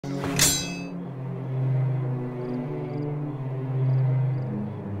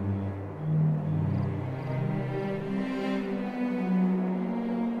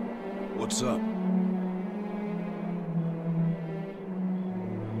What's up?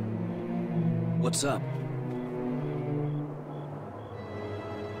 What's up?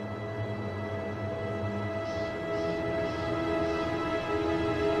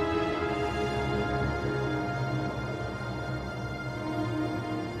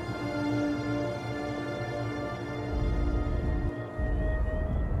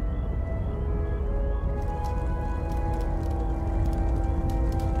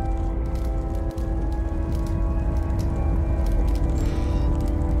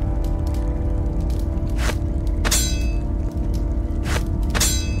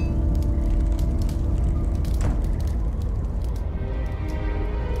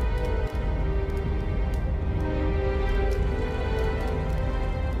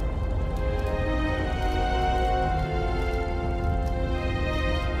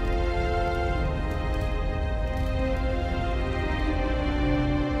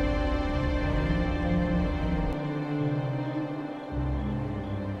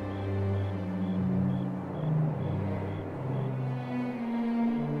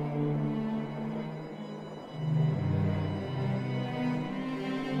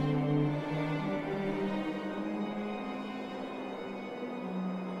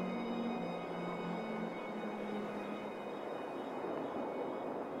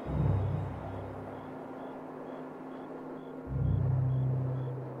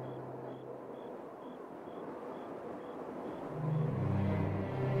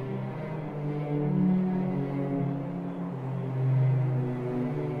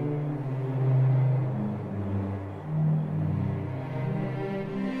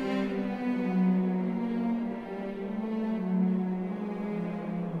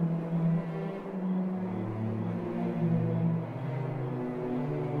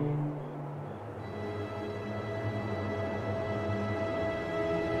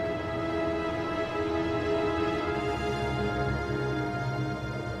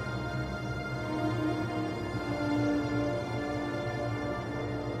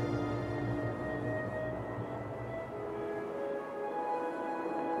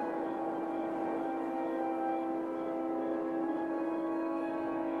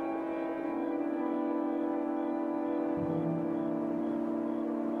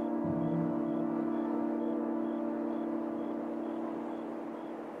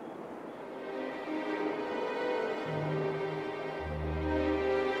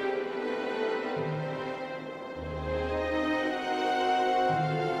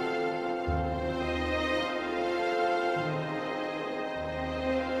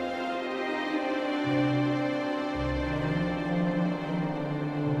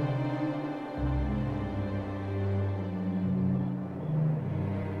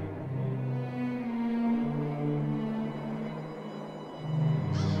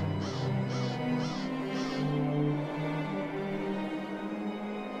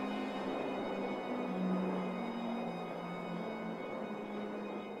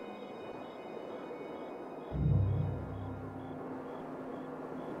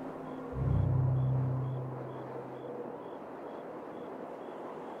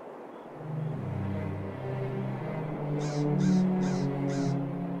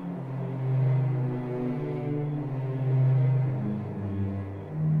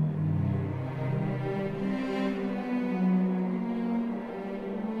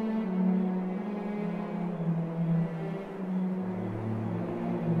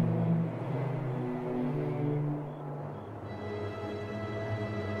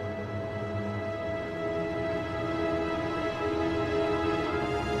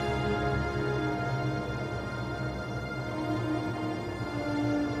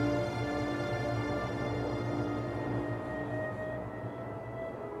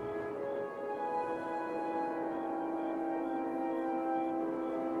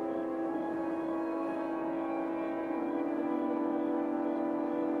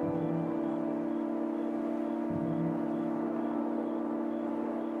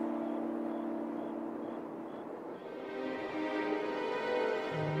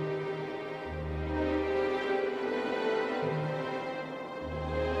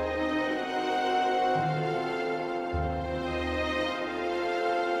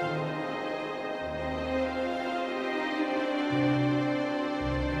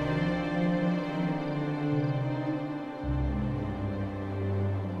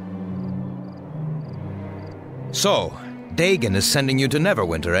 So, Dagan is sending you to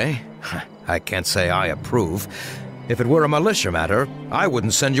Neverwinter, eh? I can't say I approve. If it were a militia matter, I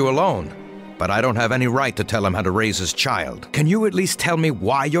wouldn't send you alone. But I don't have any right to tell him how to raise his child. Can you at least tell me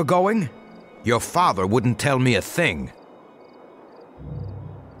why you're going? Your father wouldn't tell me a thing.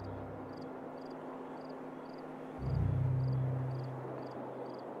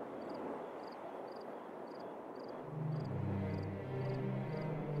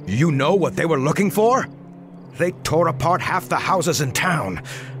 You know what they were looking for? They tore apart half the houses in town.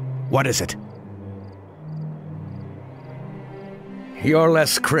 What is it? You're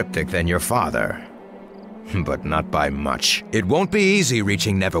less cryptic than your father. But not by much. It won't be easy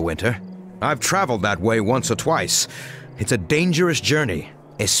reaching Neverwinter. I've traveled that way once or twice. It's a dangerous journey,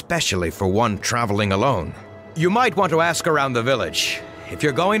 especially for one traveling alone. You might want to ask around the village. If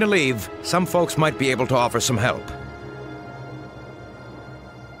you're going to leave, some folks might be able to offer some help.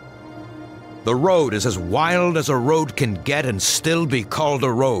 The road is as wild as a road can get and still be called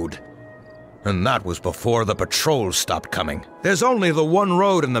a road. And that was before the patrols stopped coming. There's only the one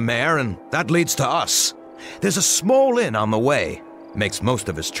road in the mare, and that leads to us. There's a small inn on the way. Makes most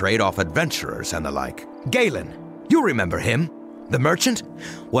of his trade off adventurers and the like. Galen, you remember him? The merchant?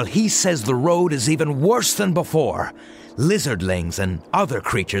 Well, he says the road is even worse than before. Lizardlings and other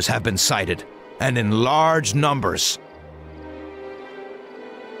creatures have been sighted, and in large numbers.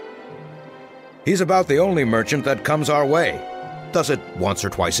 He's about the only merchant that comes our way. Does it once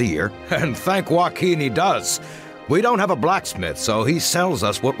or twice a year, and thank Joaquin he does. We don't have a blacksmith, so he sells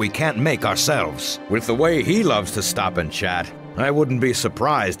us what we can't make ourselves. With the way he loves to stop and chat, I wouldn't be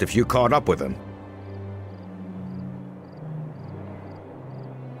surprised if you caught up with him.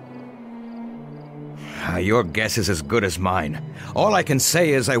 Your guess is as good as mine. All I can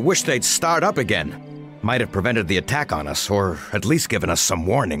say is I wish they'd start up again. Might have prevented the attack on us, or at least given us some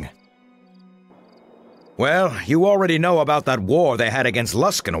warning. Well, you already know about that war they had against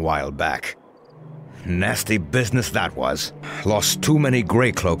Luskan a while back. Nasty business that was. Lost too many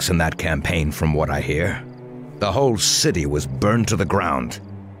Greycloaks in that campaign, from what I hear. The whole city was burned to the ground.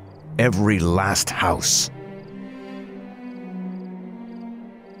 Every last house.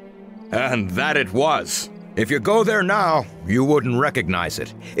 And that it was. If you go there now, you wouldn't recognize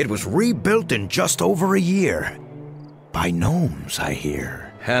it. It was rebuilt in just over a year. By gnomes, I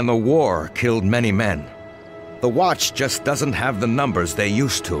hear. And the war killed many men. The Watch just doesn't have the numbers they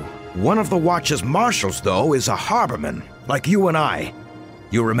used to. One of the Watch's marshals, though, is a harborman, like you and I.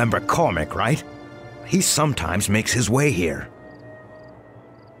 You remember Cormac, right? He sometimes makes his way here.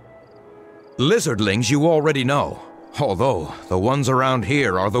 Lizardlings you already know. Although, the ones around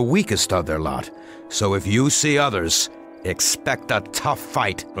here are the weakest of their lot. So if you see others, expect a tough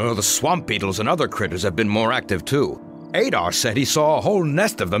fight. The swamp beetles and other critters have been more active too. Adar said he saw a whole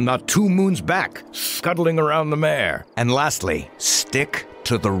nest of them not 2 moons back, scuttling around the mare. And lastly, stick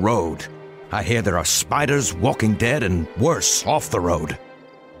to the road. I hear there are spiders, walking dead, and worse, off the road.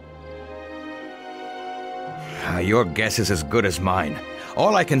 Your guess is as good as mine.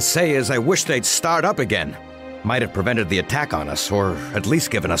 All I can say is I wish they'd start up again. Might have prevented the attack on us, or at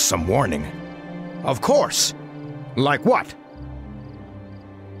least given us some warning. Of course! Like what?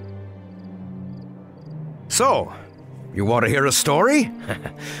 So, you want to hear a story?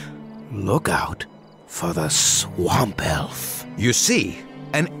 Look out for the swamp elf. You see,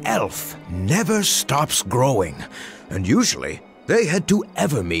 an elf never stops growing, and usually they head to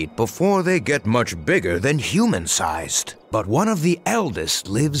Evermeet before they get much bigger than human-sized. But one of the eldest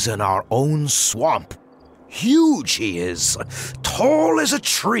lives in our own swamp. Huge he is, tall as a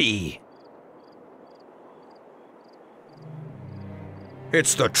tree.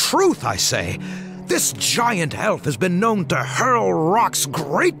 It's the truth, I say. This giant elf has been known to hurl rocks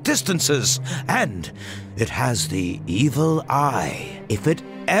great distances, and it has the evil eye. If it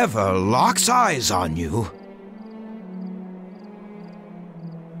ever locks eyes on you,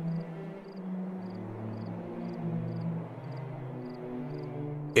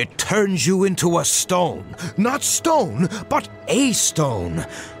 it turns you into a stone. Not stone, but a stone.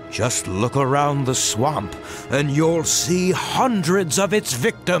 Just look around the swamp, and you'll see hundreds of its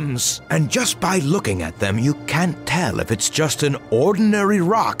victims. And just by looking at them, you can't tell if it's just an ordinary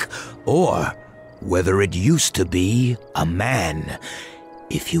rock, or whether it used to be a man.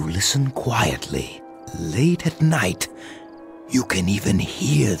 If you listen quietly, late at night, you can even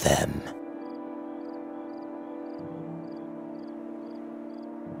hear them.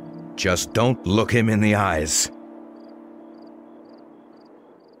 Just don't look him in the eyes.